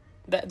like,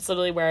 that's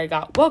literally where I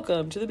got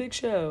welcome to the big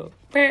show.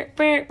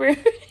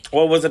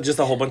 Well, was it just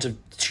a whole bunch of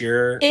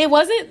cheer? It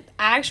wasn't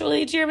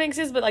actually cheer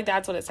mixes, but, like,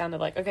 that's what it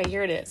sounded like. Okay,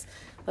 here it is.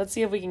 Let's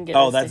see if we can get.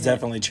 Oh, that's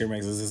definitely cheer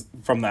mixes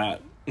from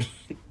that.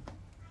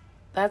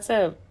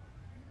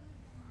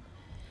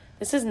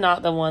 This is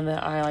not the one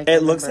that I like.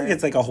 It looks like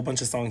it's like a whole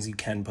bunch of songs you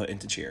can put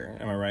into cheer.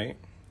 Am I right?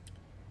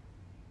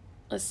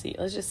 Let's see.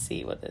 Let's just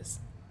see what this.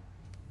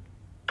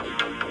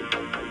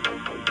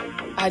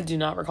 I do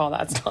not recall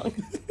that song.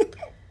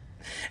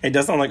 It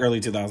does sound like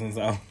early 2000s,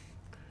 though.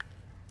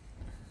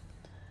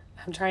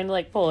 I'm trying to,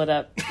 like, pull it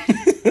up.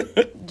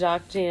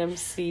 Jock Jam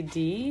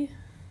CD.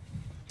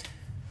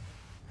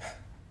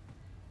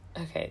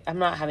 Okay, I'm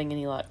not having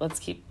any luck. Let's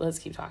keep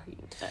talking.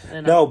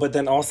 No, but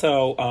then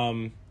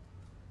also,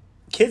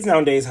 kids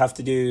nowadays have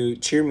to do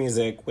cheer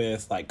music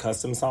with, like,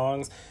 custom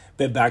songs.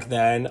 But back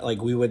then,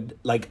 like, we would,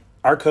 like,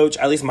 our coach,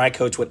 at least my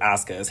coach, would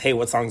ask us, hey,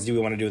 what songs do we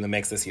want to do in the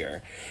mix this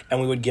year? And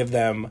we would give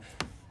them,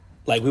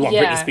 like, we want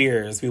Britney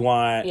Spears. We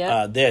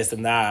want this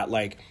and that.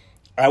 Like,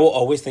 I will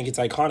always think it's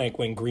iconic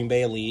when Green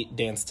Bay Elite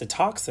danced to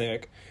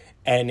Toxic.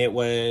 And it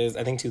was,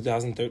 I think,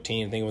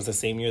 2013. I think it was the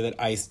same year that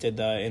Ice did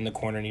the In the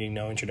Corner Needing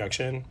No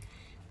Introduction.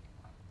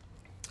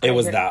 It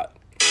was that.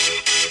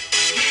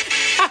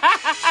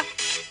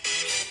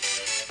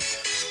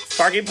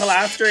 Sparky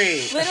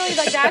Pilastri. Literally,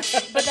 like,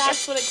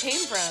 that's what it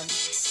came from.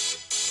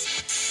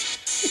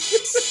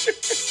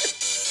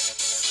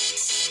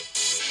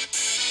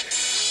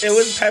 It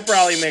was pep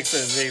rally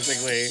mixes,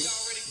 basically.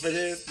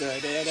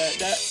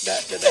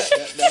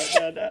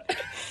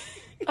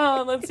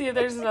 Let's see if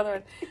there's another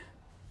one.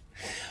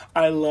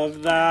 I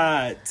love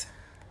that.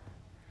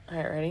 All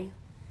right, ready?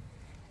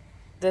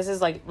 This is,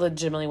 like,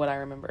 legitimately what I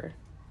remember.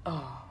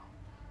 Oh.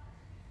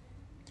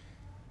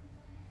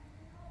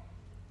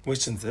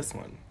 Which one's this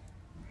one?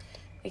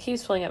 It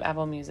keeps pulling up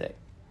Apple Music.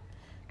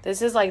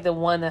 This is, like, the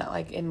one that,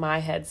 like, in my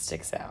head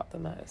sticks out the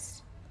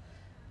most.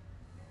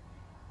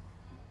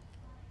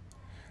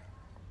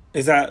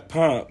 Is that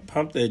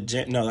Pump the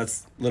Jam? No,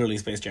 that's literally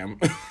Space Jam.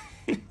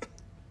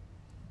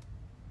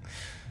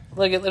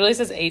 Look, it literally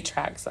says 8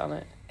 tracks on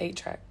it. 8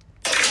 track.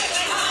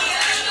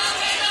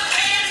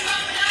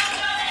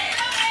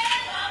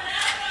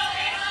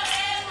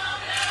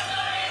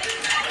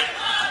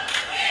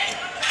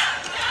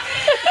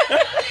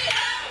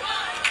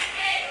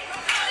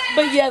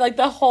 But yeah, like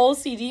the whole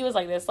CD was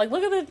like this. Like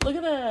look at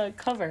the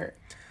cover.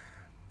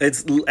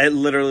 It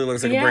literally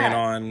looks like a Bring It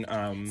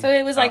On. So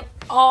it was like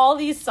all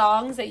these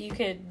songs that you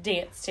could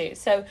dance to.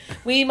 So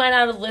we might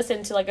not have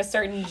listened to like a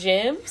certain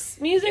gym's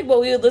music,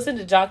 but we would listen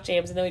to jock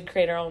jams, and then we'd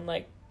create our own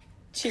like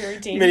cheer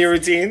routines. Mini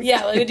routines.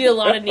 Yeah, like, we do a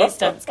lot of knee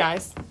stunts,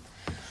 guys.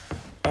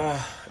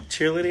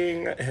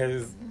 Cheerleading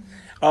has.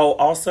 Oh,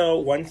 also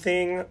one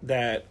thing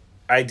that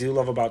I do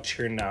love about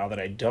cheer now that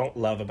I don't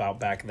love about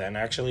back then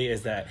actually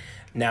is that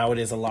now it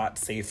is a lot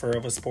safer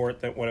of a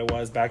sport than what it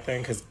was back then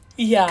because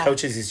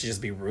coaches used to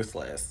just be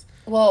ruthless.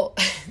 Well,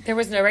 there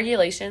was no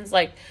regulations.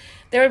 Like,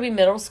 there would be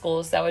middle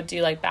schools that would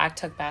do, like,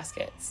 back-tuck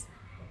baskets.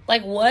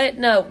 Like, what?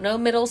 No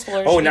middle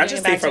schoolers. Oh, not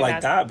just safer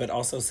like that, but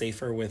also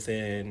safer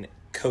within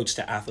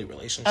coach-to-athlete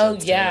relationships. Oh,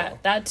 yeah,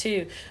 that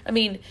too. I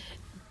mean,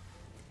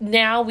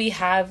 now we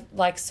have,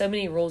 like, so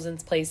many rules in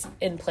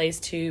place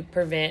to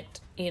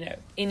prevent,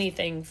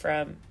 anything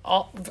from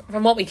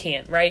what we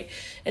can, right?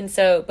 And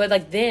so, but,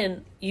 like,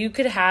 then you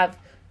could have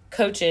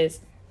coaches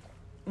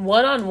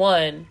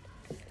one-on-one,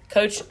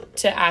 coach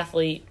to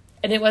athlete,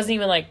 and it wasn't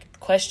even like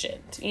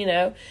questioned,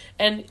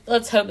 and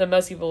let's hope that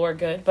most people were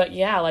good, but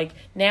yeah, like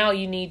now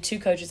you need 2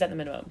 coaches at the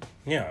minimum.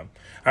 Yeah,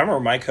 I remember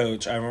my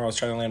coach, I was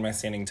trying to land my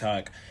standing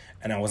tuck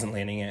and I wasn't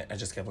landing it. I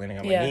just kept landing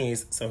on my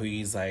knees. So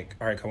he's like,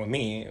 all right, come with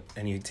me.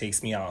 And he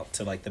takes me out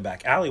to like the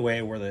back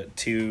alleyway where the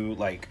 2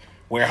 like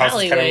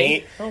warehouses kind of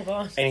meet. Oh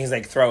gosh. And he's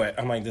like, throw it.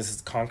 I'm like, this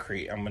is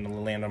concrete. I'm going to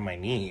land on my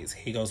knees.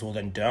 He goes, well,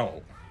 then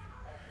don't.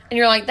 And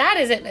you're like, that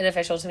isn't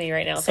beneficial to me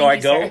right now. So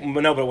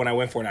but when I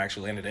went for it, I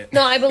actually landed it.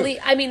 No,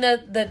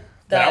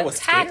 the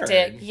tactic.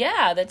 Scared.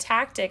 Yeah, the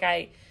tactic,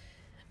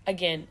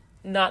 again,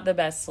 not the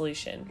best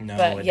solution. No,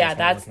 but yeah,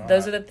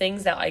 those are the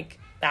things that like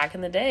back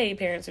in the day,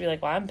 parents would be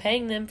like, well, I'm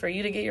paying them for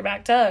you to get your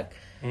back tuck.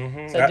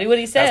 Mm-hmm. So do what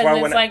he says.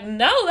 And it's like,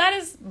 no, that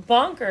is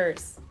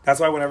bonkers. That's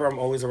why whenever I'm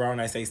always around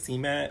and I say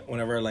cement,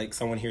 whenever like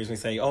someone hears me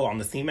say, oh, on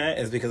the cement,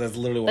 is because that's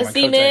literally what my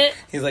coach said.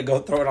 He's like, go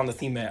throw it on the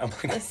cement. I'm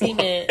like, the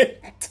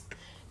cement.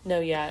 No,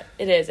 yeah,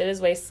 it is.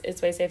 It's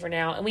way safer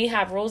now. And we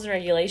have rules and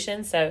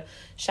regulations. So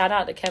shout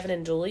out to Kevin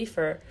and Julie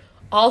for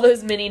all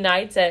those many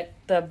nights at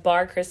the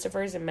bar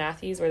Christopher's and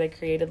Matthews where they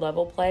created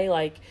level play.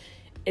 Like,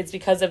 it's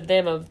because of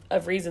them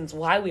of reasons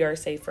why we are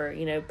safer.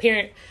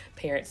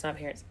 Parents, not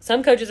parents.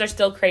 Some coaches are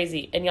still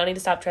crazy, and y'all need to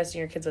stop trusting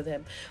your kids with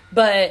him.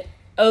 But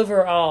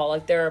overall,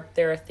 like there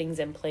are things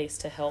in place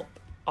to help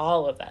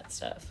all of that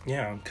stuff.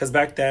 Yeah, because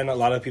back then, a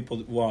lot of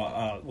people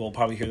will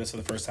probably hear this for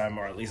the first time,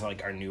 or at least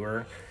like our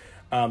newer.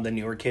 The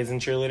newer kids in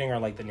cheerleading or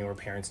like the newer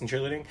parents in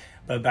cheerleading.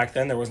 But back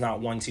then there was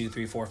not 1, 2,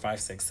 3, 4, 5,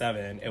 6,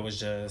 7. It was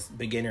just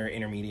beginner,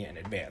 intermediate, and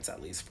advanced,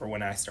 at least for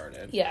when I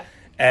started. Yeah.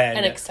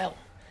 And excel.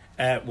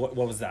 What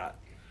was that?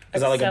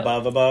 Is that like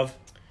above?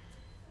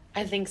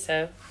 I think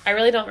so. I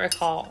really don't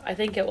recall. I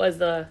think it was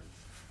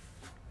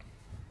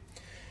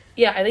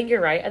yeah, I think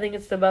you're right. I think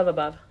it's the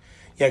above.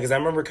 Yeah, because I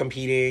remember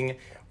competing.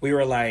 We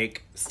were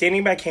like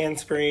standing back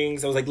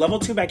handsprings. It was like level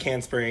 2 back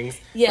handsprings.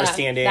 Yeah, for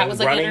standing. That was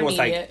like running was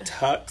like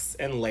tucks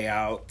and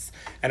layouts,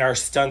 and our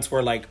stunts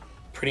were like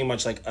pretty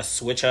much like a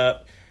switch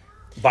up,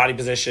 body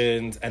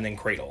positions, and then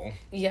cradle.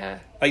 Yeah,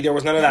 like there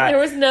was none of that. There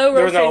was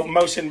no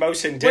motion,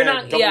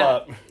 dip, double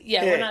up.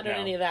 Yeah, we're not doing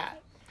any of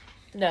that.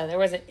 No, there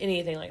wasn't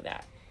anything like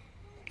that.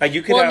 Like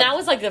you could. Well,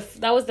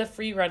 that was the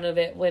free run of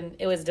it when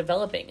it was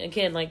developing.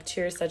 Again, like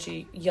cheer is such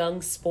a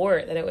young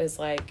sport that it was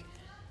like.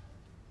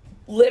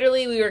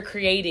 Literally, we were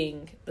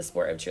creating the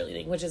sport of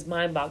cheerleading, which is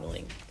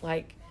mind-boggling.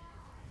 Like,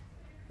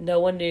 no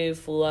one knew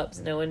full-ups.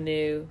 No one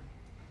knew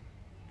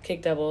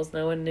kick doubles.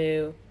 No one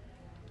knew...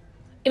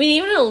 I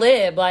mean, even a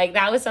lib, like,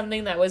 that was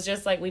something that was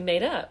just, like, we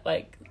made up.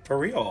 Like... For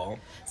real.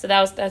 So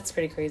that's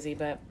pretty crazy,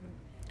 but...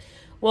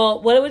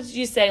 Well, what would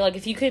you say, like,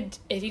 if you could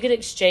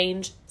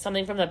exchange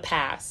something from the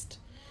past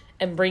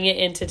and bring it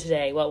into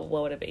today, what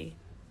would it be?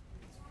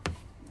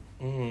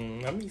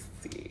 Let me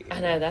see. I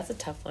know, that's a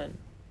tough one.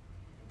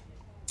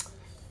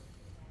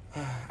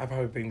 I'd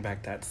probably bring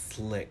back that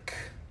slick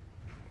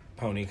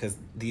pony because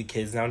the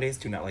kids nowadays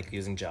do not like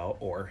using gel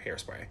or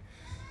hairspray.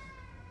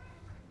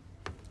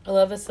 I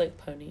love a slick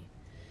pony.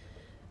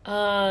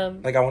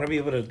 Like I want to be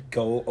able to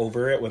go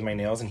over it with my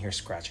nails and hear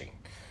scratching.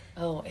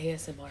 Oh,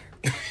 ASMR.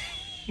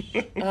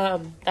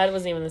 That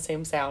wasn't even the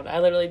same sound. I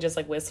literally just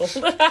like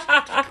whistled.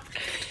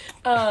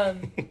 All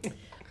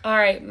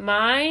right,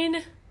 mine.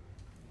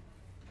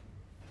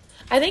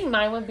 I think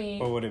mine would be.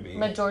 What would it be?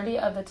 Majority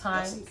of the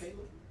time.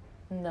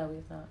 No,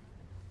 we've not.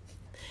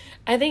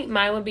 I think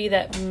mine would be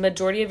that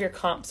majority of your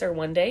comps are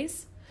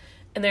 1-days,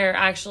 and they're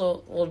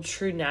actual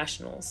true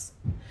nationals.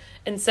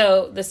 And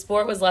so the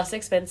sport was less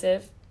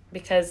expensive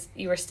because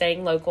you were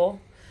staying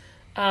local.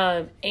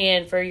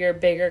 And for your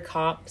bigger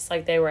comps,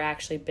 like they were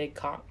actually big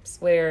comps,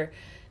 where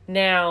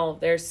now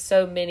there's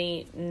so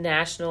many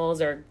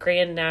nationals or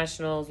grand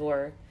nationals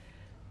or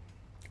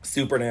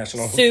super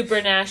national.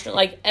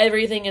 Like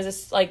everything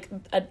is like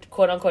a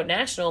quote unquote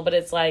national, but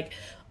it's like,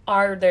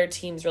 are there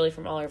teams really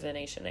from all over the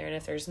nation there? And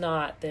if there's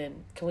not,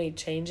 then can we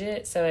change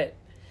it? So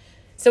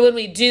when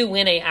we do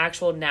win a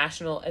actual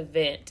national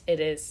event, it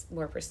is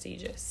more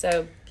prestigious.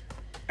 So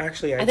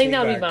Actually, I think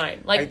that would be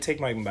mine. Like, I take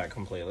mine back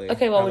completely.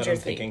 Okay, what was your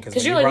thing?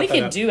 Because you're like, we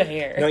can do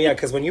hair. No, yeah,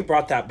 because when you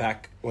brought that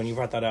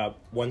up,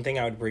 one thing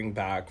I would bring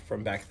back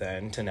from back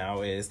then to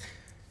now is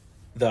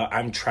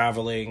I'm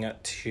traveling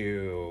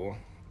to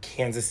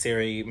Kansas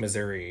City,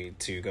 Missouri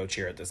to go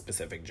cheer at this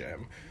specific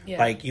gym. Yeah.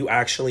 Like, you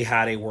actually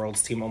had a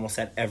world's team almost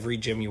at every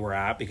gym you were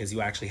at because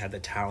you actually had the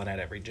talent at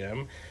every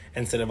gym.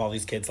 Instead of all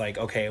these kids like,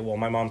 okay, well,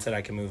 my mom said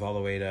I can move all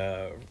the way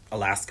to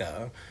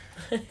Alaska.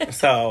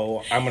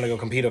 So I'm going to go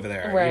compete over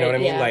there. Right, you know what I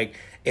mean? Like,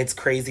 it's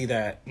crazy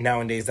that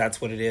nowadays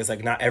that's what it is.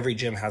 Like, not every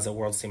gym has a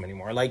world's team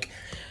anymore. Like,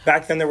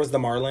 back then there was the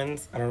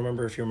Marlins. I don't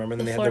remember if you remember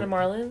them. The Florida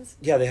Marlins?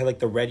 Yeah, they had, like,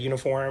 the red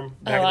uniform.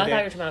 I thought you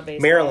were talking about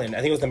baseball. Maryland. I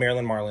think it was the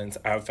Maryland Marlins.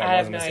 I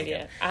have no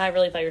idea. I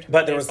really thought you were talking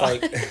about baseball.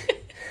 But there was,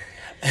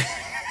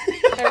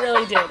 like... I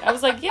really did. I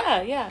was like,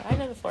 yeah, I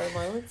know the Florida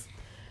Marlins.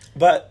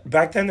 But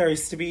back then there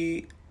used to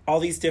be all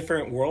these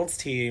different world's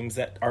teams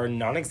that are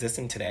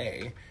non-existent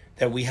today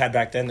that we had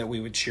back then that we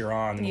would cheer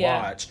on and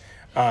watch.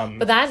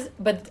 But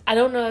I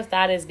don't know if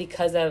that is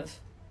because of,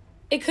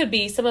 it could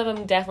be, some of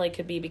them definitely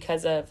could be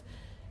because of,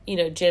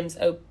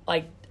 gyms,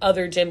 like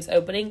other gyms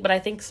opening. But I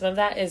think some of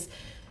that is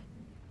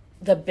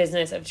the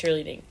business of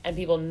cheerleading and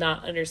people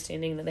not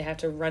understanding that they have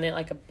to run it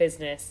like a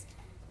business.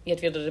 You have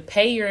to be able to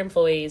pay your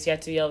employees. You have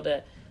to be able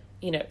to,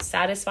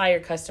 satisfy your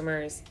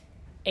customers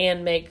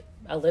and make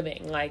a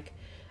living. Like,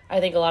 I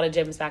think a lot of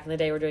gyms back in the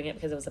day were doing it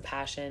because it was a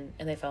passion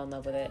and they fell in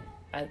love with it.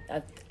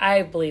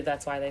 I believe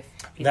that's why they...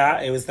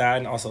 It was that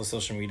and also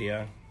social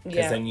media.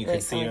 Because then you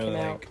could see,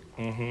 like...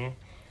 Mm-hmm.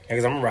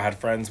 Because I remember I had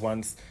friends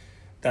once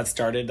that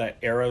started that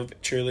era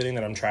of cheerleading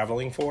that I'm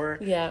traveling for.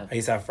 Yeah. I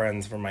used to have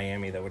friends from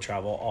Miami that would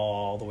travel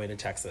all the way to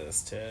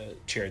Texas to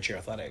cheer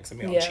athletics and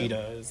be on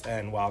Cheetahs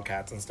and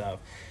Wildcats and stuff.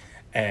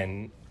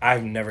 And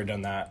I've never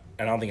done that.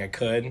 And I don't think I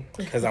could.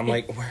 Because I'm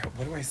like, where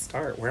do I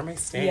start? Where am I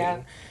staying?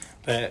 Yeah.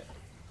 But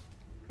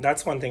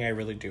that's one thing I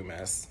really do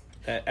miss.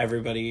 That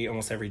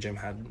almost every gym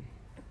had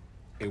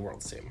a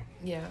world's team.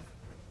 Yeah.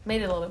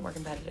 Made it a little bit more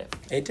competitive.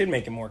 It did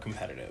make it more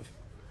competitive.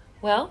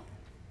 Well,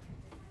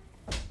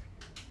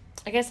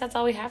 I guess that's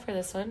all we have for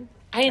this one.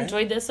 I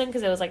enjoyed this one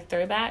because it was like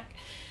throwback.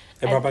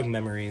 It brought back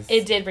memories.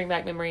 It did bring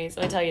back memories.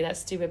 Let me tell you, that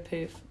stupid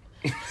poof.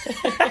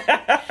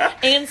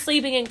 And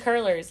sleeping in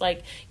curlers.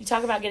 Like, you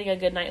talk about getting a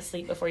good night's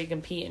sleep before you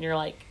compete and you're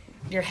like,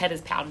 your head is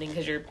pounding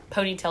because your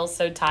ponytail's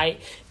so tight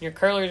and your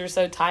curlers are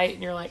so tight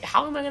and you're like,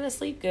 how am I going to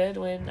sleep good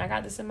when I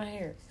got this in my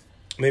hair?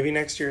 Maybe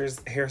next year's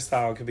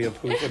hairstyle could be a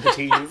poof with the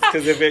tees.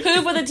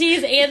 Poof with the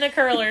tees and the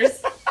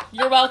curlers.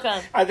 You're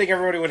welcome. I think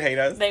everybody would hate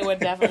us. They would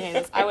definitely hate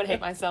us. I would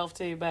hate myself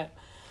too, but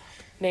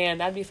man,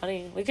 that'd be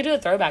funny. We could do a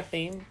throwback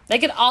theme. They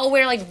could all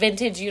wear like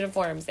vintage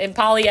uniforms in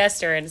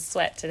polyester and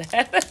sweat to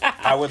death.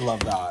 I would love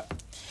that.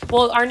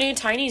 Well, our new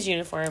Tiny's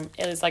uniform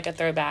is like a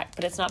throwback,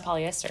 but it's not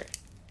polyester.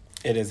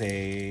 It is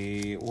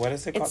what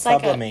is it called? It's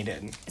like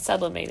sublimated.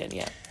 Sublimated,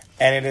 yeah.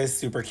 And it is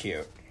super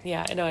cute.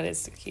 Yeah, I know it is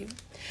super cute.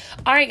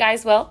 All right,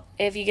 guys. Well,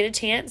 if you get a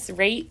chance,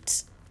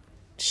 rate,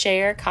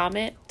 share,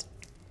 comment.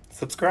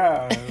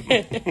 Subscribe.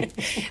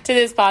 to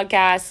this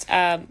podcast.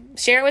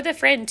 Share it with a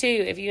friend, too.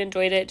 If you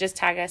enjoyed it, just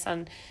tag us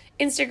on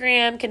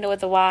Instagram, Kendyl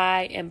with a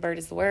Y, and Bird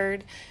is the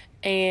word.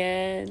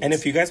 And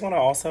if you guys want to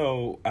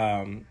also,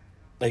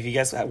 if you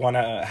guys want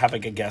to have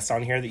like a guest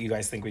on here that you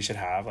guys think we should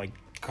have, like,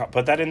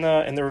 put that in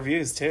the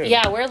reviews too.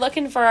 Yeah, we're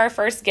looking for our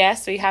first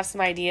guest. We have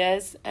some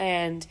ideas,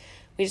 and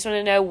we just want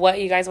to know what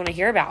you guys want to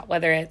hear about,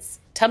 whether it's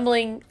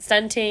tumbling,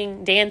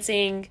 stunting,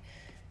 dancing,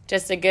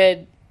 just a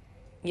good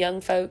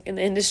young folk in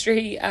the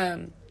industry.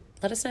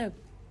 Let us know.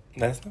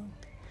 Let us know.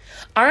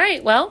 All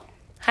right, well,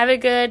 have a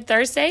good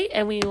Thursday,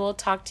 and we will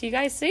talk to you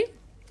guys soon.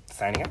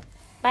 Signing out.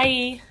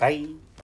 Bye. Bye.